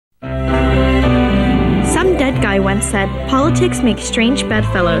guy once said, politics make strange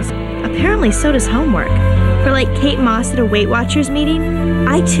bedfellows. Apparently so does homework. For like Kate Moss at a Weight Watchers meeting,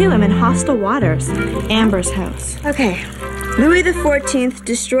 I too am in hostile waters. Amber's house. Okay. Louis XIV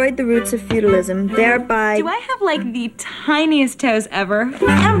destroyed the roots of feudalism, thereby... Do I have, like, the tiniest toes ever?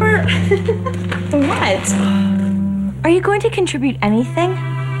 Amber! What? Are you going to contribute anything?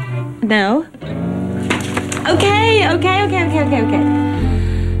 No. Okay.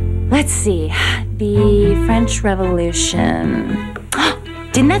 Let's see. The French Revolution.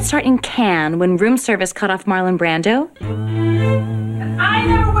 Didn't that start in Cannes when room service cut off Marlon Brando? I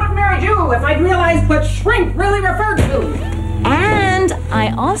never would have married you if I'd realized what shrink really referred to. And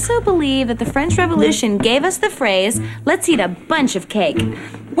I also believe that the French Revolution gave us the phrase, let's eat a bunch of cake.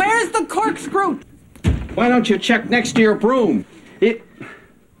 Where's the corkscrew? Why don't you check next to your broom?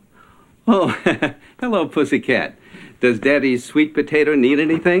 Oh, hello, pussycat. Does Daddy's sweet potato need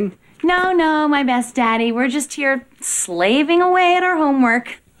anything? No, my best daddy. We're just here slaving away at our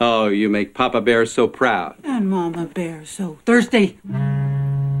homework. Oh, you make Papa Bear so proud. And Mama Bear so thirsty.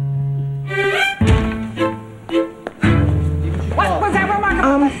 What was that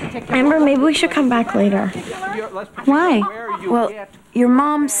remarkable? Amber, maybe we should come back later. Why? Well, your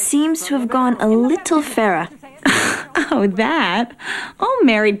mom seems to have gone a little fairer. Oh, that? All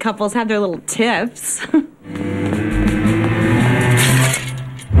married couples have their little tips.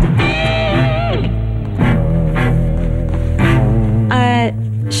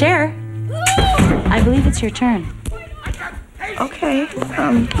 Cher, I believe it's your turn. Okay,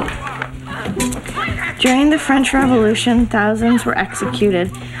 during the French Revolution, thousands were executed,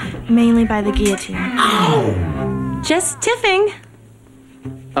 mainly by the guillotine. Just tiffing.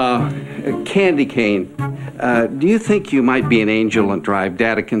 Candy cane, do you think you might be an angel and drive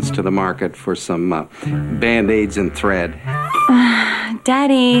Daddykins to the market for some Band-Aids and thread?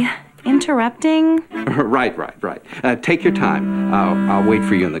 Daddy, interrupting? Right. Take your time. I'll wait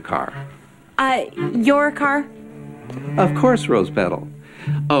for you in the car. Your car? Of course, Rose Petal.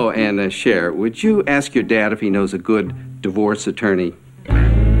 Oh, and Cher, would you ask your dad if he knows a good divorce attorney?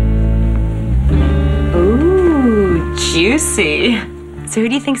 Ooh, juicy. So who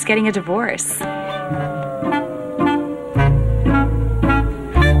do you think's getting a divorce? Do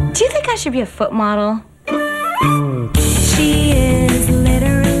you think I should be a foot model? She is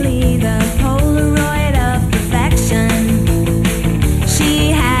literally the Polaroid of perfection.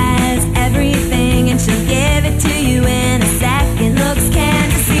 She has everything and she'll give it to you in a second. Looks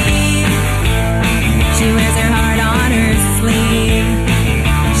can't deceive. She wears her heart on her sleeve.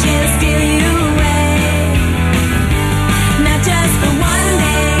 She'll steal you away, not just for one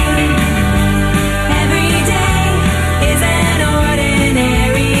day. Every day is an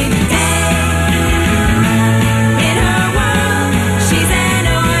ordinary day. In her world, she's an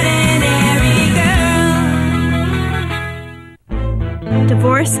ordinary girl.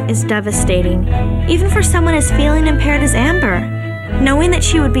 Divorce is devastating, even for someone as feeling impaired as Amber. Knowing that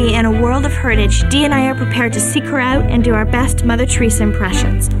she would be in a world of heritage, Dee and I are prepared to seek her out and do our best Mother Teresa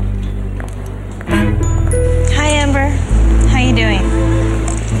impressions. Hi, Amber. How you doing?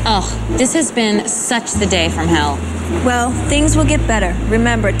 Oh, this has been such the day from hell. Well, things will get better.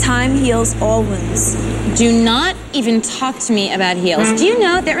 Remember, time heals all wounds. Do not even talk to me about heels. Do you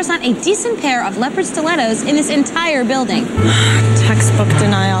know there is not a decent pair of leopard stilettos in this entire building? Textbook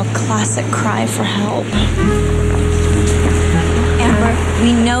denial, classic cry for help. Amber,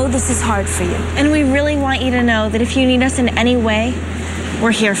 we know this is hard for you. And we really want you to know that if you need us in any way,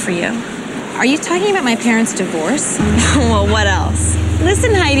 we're here for you. Are you talking about my parents' divorce? Well, what else?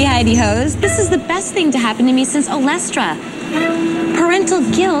 Listen, Heidi Hoes, this is the best thing to happen to me since Olestra. Parental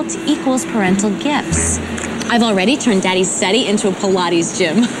guilt equals parental gifts. I've already turned Daddy's study into a Pilates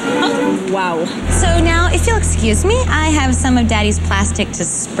gym. Wow. So now, if you'll excuse me, I have some of Daddy's plastic to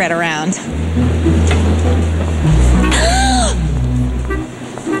spread around.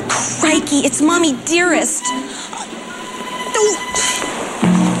 Crikey, it's Mommy Dearest.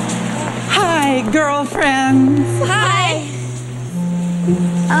 Hi, girlfriends. Hi.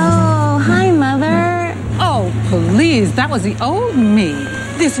 Oh, hi, Mother. Oh, please, that was the old me.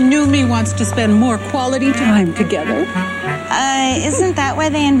 This new me wants to spend more quality time together. Isn't that why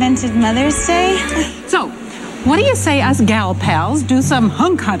they invented Mother's Day? So, what do you say us gal pals do some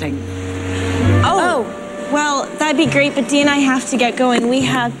hunk hunting? Oh, well, that'd be great, but Dee and I have to get going. We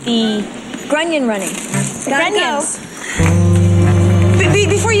have the Grunion running. Grunions.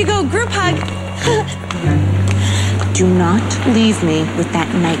 Before you go, group hug. Do not leave me with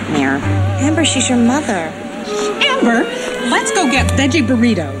that nightmare. Amber, she's your mother. Amber, let's go get veggie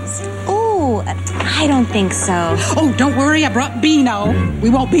burritos. Oh, I don't think so. Oh, don't worry, I brought Beano. We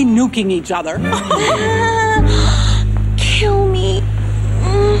won't be nuking each other. Kill me.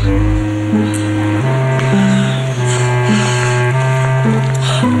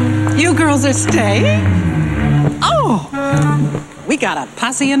 You girls are staying? Oh, we got a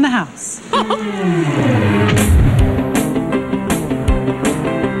posse in the house.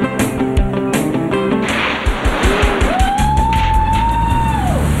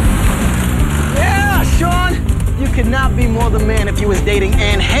 Yeah, Sean, you could not be more the man if you was dating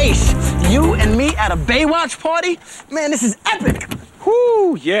Anne Heche. You and me at a Baywatch party? Man, this is epic.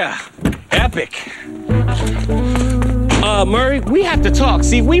 Whoo, yeah, epic. Murray, we have to talk.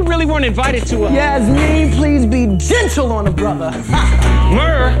 See, we really weren't invited to a... Yasmin, please be gentle on a brother.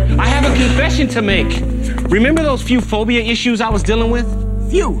 Murr, I have a confession to make. Remember those few phobia issues I was dealing with?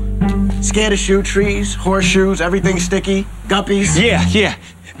 Few. Scared of shoe trees, horseshoes, everything sticky, guppies. Yeah.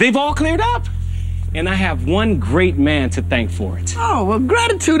 They've all cleared up. And I have one great man to thank for it. Oh, well,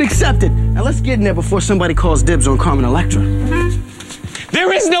 gratitude accepted. Now let's get in there before somebody calls dibs on Carmen Electra.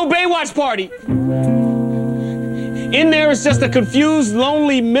 There is no Baywatch party. In there is just a confused,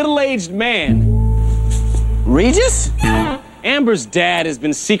 lonely, middle-aged man. Regis? Amber's dad has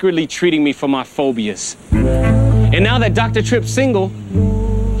been secretly treating me for my phobias. And now that Dr. Tripp's single,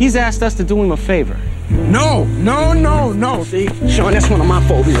 he's asked us to do him a favor. No. See, Sean, that's one of my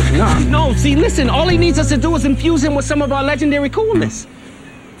phobias. Nah. No, see, listen, all he needs us to do is infuse him with some of our legendary coolness.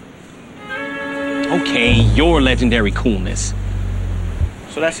 Okay, your legendary coolness.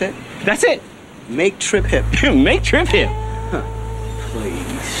 So that's it? That's it. Make Tripp hip. Make Tripp hip. Huh.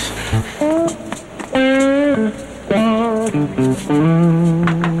 Please.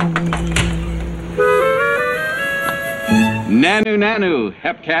 Nanu,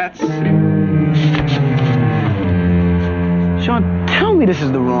 hepcats. Sean, tell me this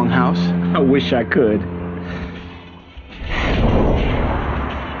is the wrong house. I wish I could.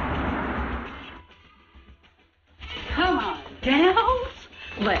 Come on, gals.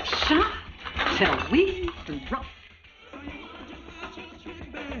 Let's shop till we drop.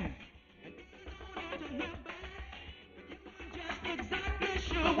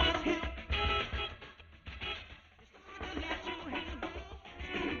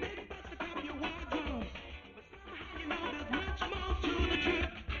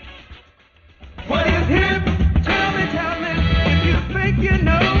 What is hip? Tell me if you think you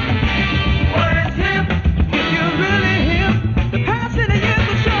know. What is hip? If you're really hip, the past in the years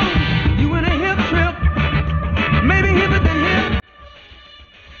will show you in a hip trip. Maybe hipper than hip.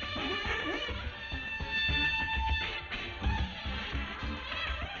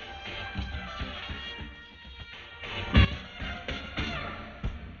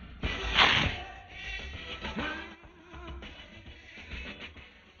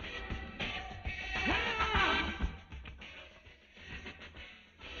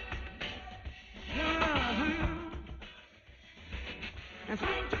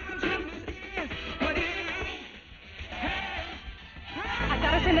 I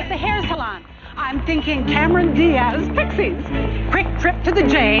got us in at the hair salon. I'm thinking Cameron Diaz Pixies. Quick trip to the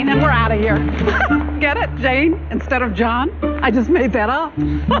Jane and we're out of here. Get it, Jane, instead of John? I just made that up.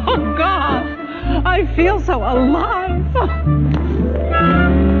 Oh, God. I feel so alive.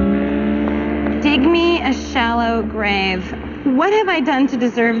 Dig me a shallow grave. What have I done to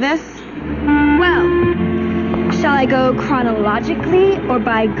deserve this? Well, shall I go chronologically or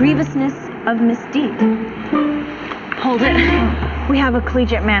by grievousness of misdeed? Hold it. We have a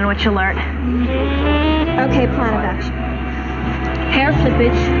collegiate manwich alert. Okay, plan of action. Hair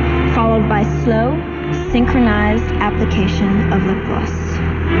flippage followed by slow, synchronized application of lip gloss.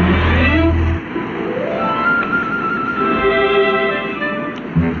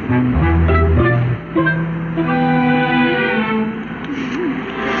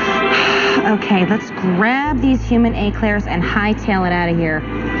 Okay, let's grab these human eclairs and hightail it out of here.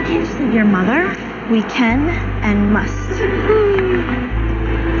 You can't just leave your mother. We can and must.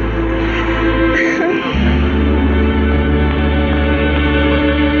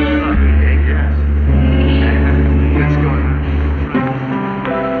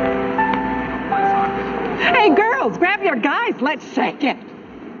 Hey, girls, grab your guys. Let's shake it.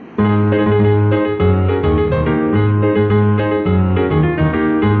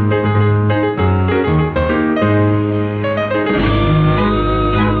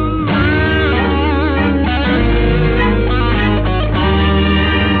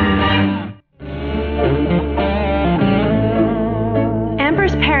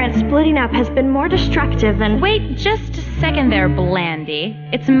 Splitting up has been more destructive than... Wait just a second there, Blandy.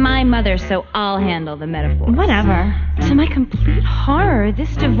 It's my mother, so I'll handle the metaphors. Whatever. To my complete horror,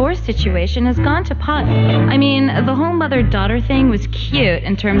 this divorce situation has gone to pot. I mean, the whole mother-daughter thing was cute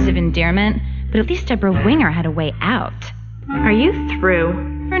in terms of endearment, but at least Deborah Winger had a way out. Are you through?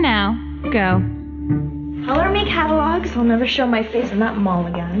 For now, go. Color me catalogs. I'll never show my face in that mall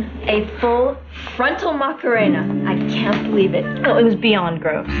again. A full frontal Macarena. I can't believe it. Oh, it was beyond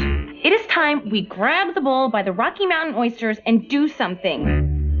gross. It is time we grab the bull by the Rocky Mountain oysters and do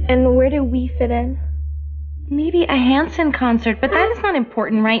something. And where do we fit in? Maybe a Hanson concert, but that is not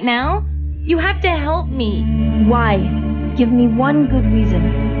important right now. You have to help me. Why? Give me one good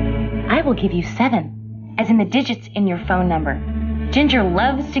reason. I will give you 7, as in the digits in your phone number. Ginger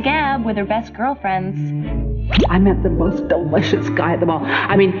loves to gab with her best girlfriends. I met the most delicious guy at the mall.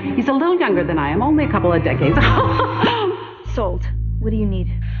 I mean, he's a little younger than I am, only a couple of decades. Sold. What do you need?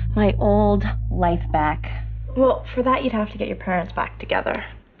 My old life back. Well, for that you'd have to get your parents back together.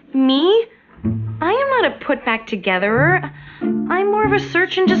 Me? I am not a put-back-togetherer. I'm more of a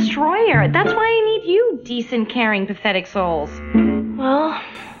search and destroyer. That's why I need you, decent, caring, pathetic souls. Well,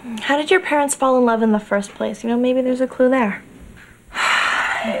 how did your parents fall in love in the first place? You know, maybe there's a clue there.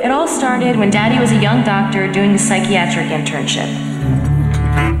 It all started when Daddy was a young doctor doing a psychiatric internship.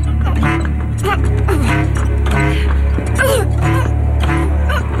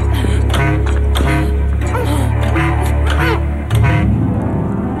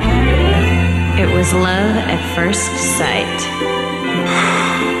 It was love at first sight.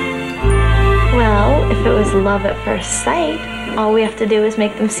 Well, if it was love at first sight, all we have to do is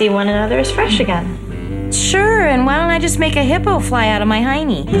make them see one another as fresh again. Sure, and why don't I just make a hippo fly out of my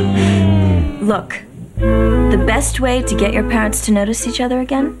hiney? Look, the best way to get your parents to notice each other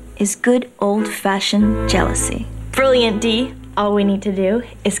again is good old-fashioned jealousy. Brilliant, Dee. All we need to do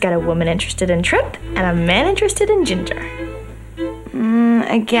is get a woman interested in Trip and a man interested in Ginger.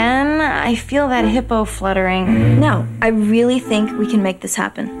 Again, I feel that hippo fluttering. No, I really think we can make this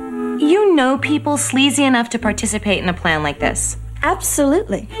happen. You know people sleazy enough to participate in a plan like this.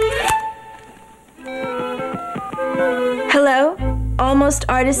 Absolutely. Hello, Almost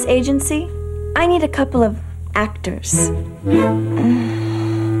Artists Agency. I need a couple of actors.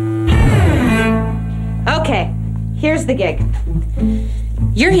 Okay, here's the gig.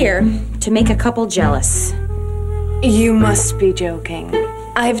 You're here to make a couple jealous. You must be joking.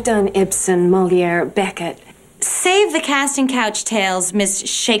 I've done Ibsen, Moliere, Beckett. Save the casting couch tales, Miss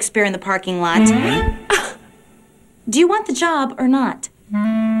Shakespeare in the parking lot. Do you want the job or not?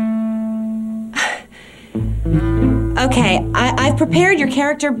 Okay, I've prepared your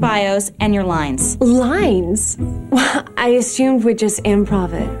character bios and your lines. Lines? I assumed we'd just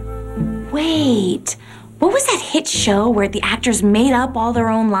improv it. Wait, what was that hit show where the actors made up all their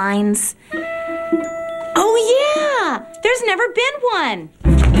own lines? Oh yeah! There's never been one!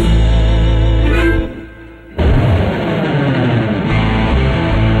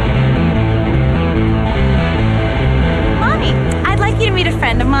 Mommy, I'd like you to meet a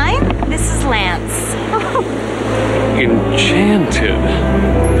friend of mine. This is Lance. Enchanted.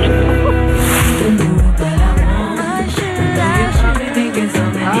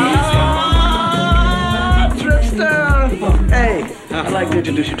 Tripster! Hey, I'd like to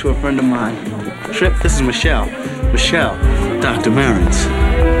introduce you to a friend of mine. Trip, this is Michelle. Michelle, Dr. Marins.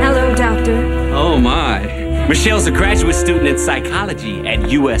 Hello, doctor. Oh, my. Michelle's a graduate student in psychology at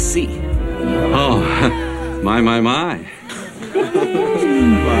USC. Oh, my. Okay,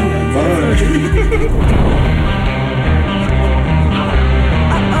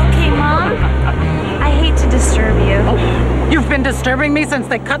 Mom. I hate to disturb you. Oh, you've been disturbing me since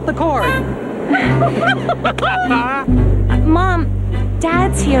they cut the cord. Mom,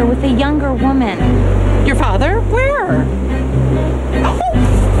 Dad's here with a younger woman. Your father? Where?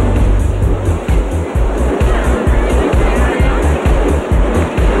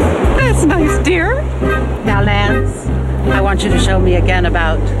 That's nice, dear. Now, Lance, I want you to show me again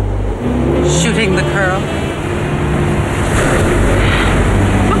about shooting the curl.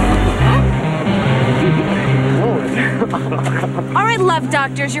 All right, love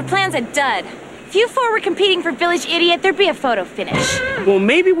doctors, your plan's a dud. If you four were competing for Village Idiot, there'd be a photo finish. Well,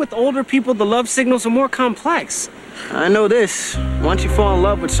 maybe with older people, the love signals are more complex. I know this. Once you fall in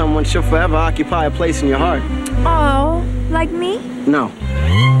love with someone, she'll forever occupy a place in your heart. Oh, like me? No.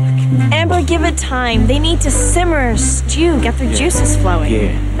 Amber, give it time. They need to simmer, stew, get their juices flowing.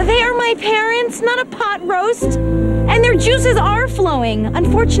 Yeah. They are my parents, not a pot roast. And their juices are flowing,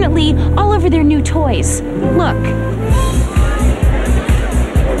 unfortunately, all over their new toys. Look.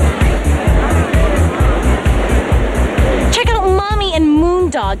 Check out Mommy and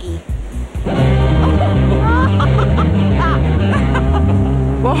Moondoggy.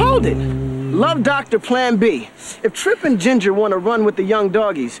 Well, hold it. Love Doctor Plan B. If Trip and Ginger want to run with the young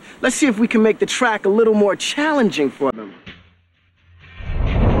doggies, let's see if we can make the track a little more challenging for them.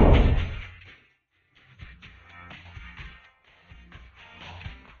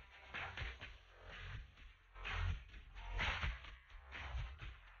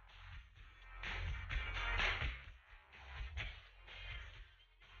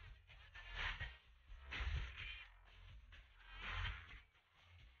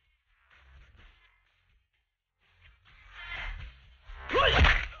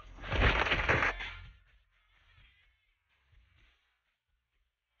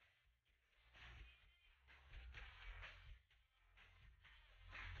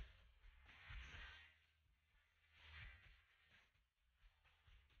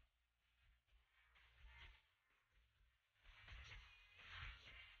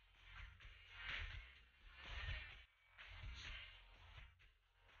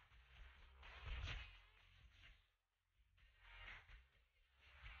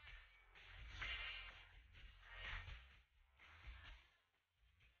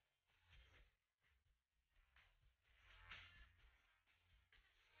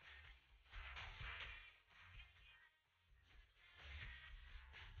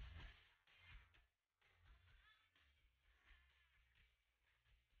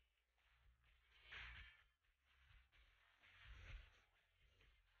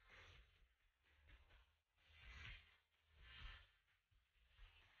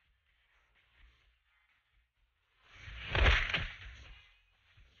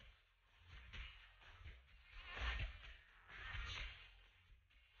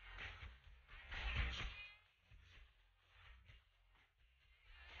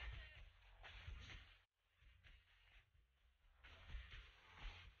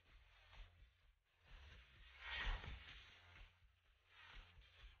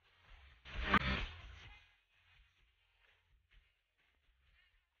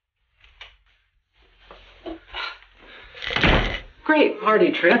 Great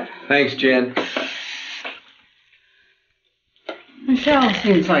party, Trip. Thanks, Jen. Michelle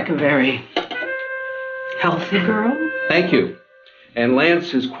seems like a very healthy girl. Thank you. And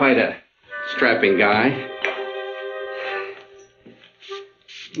Lance is quite a strapping guy.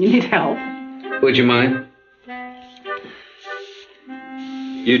 You need help? Would you mind?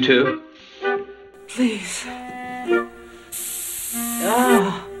 You too? Please.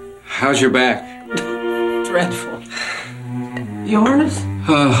 Oh, How's your back? dreadful. Yours?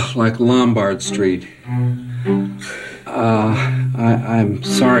 Like Lombard Street. I'm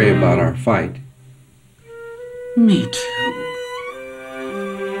sorry about our fight. Me too.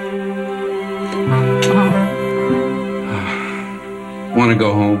 Want to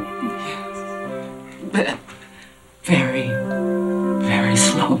go home? But very, very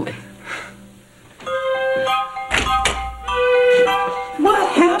slowly.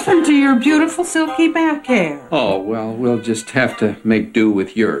 What happened to your beautiful silky back hair? Oh, well, we'll just have to make do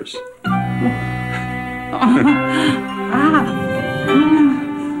with yours.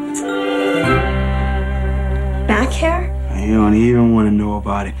 Back hair? You don't even want to know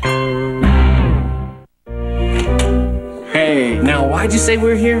about it. Hey, now why'd you say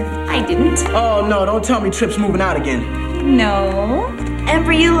we're here? I didn't. Oh, no, don't tell me Trip's moving out again. No.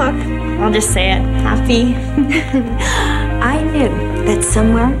 Amber, you look, I'll just say it, happy. I knew that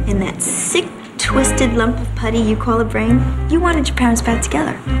somewhere in that sick, twisted lump of putty you call a brain, you wanted your parents back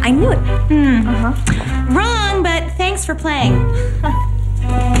together. I knew it. Wrong, but thanks for playing.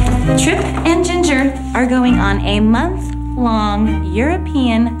 Trip and Ginger are going on a month-long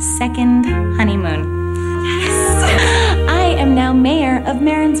European second honeymoon. I am now mayor of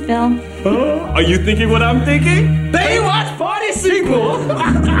Marrinsville. Are you thinking what I'm thinking? Baywatch Party sequel!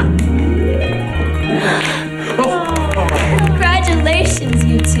 Congratulations,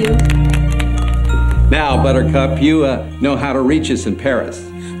 you two. Now, Buttercup, you know how to reach us in Paris.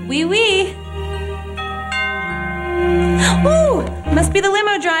 Wee wee. Ooh, must be the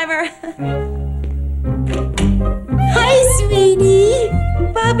limo driver. Hi, sweetie.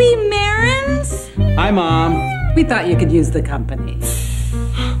 Bobby Marins? Hi, Mom. We thought you could use the company.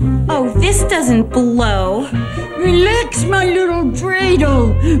 Oh, this doesn't blow. Relax, my little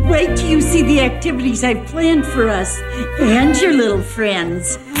dreidel. Wait till you see the activities I've planned for us and your little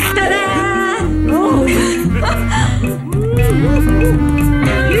friends. Ta-da! Oh.